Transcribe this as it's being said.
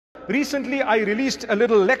recently I released a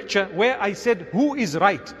little lecture where I said, who is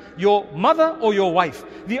right, your mother or your wife?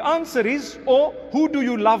 The answer is, or who do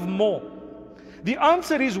you love more? The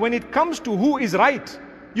answer is, when it comes to who is right,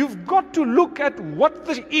 you've got to look at what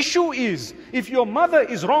the issue is. If your mother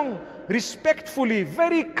is wrong, respectfully,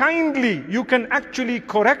 very kindly, you can actually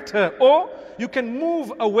correct her, or you can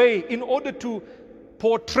move away in order to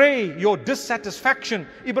portray your dissatisfaction.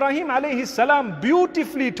 Ibrahim alayhi salam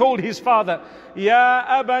beautifully told his father, Ya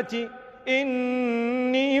abati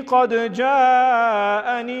inni qad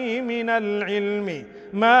ja'ani min al-ilmi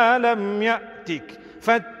ma lam ya'tik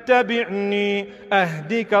fattabi'ni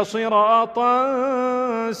ahdika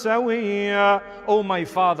siratan sawiya. Oh my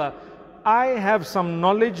father, I have some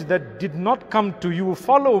knowledge that did not come to you.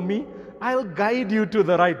 Follow me, I'll guide you to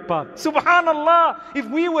the right path. Subhanallah, if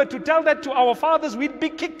we were to tell that to our fathers, we'd be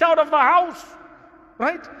kicked out of the house.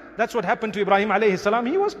 Right? That's what happened to Ibrahim alayhi salam.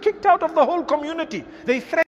 He was kicked out of the whole community. They threatened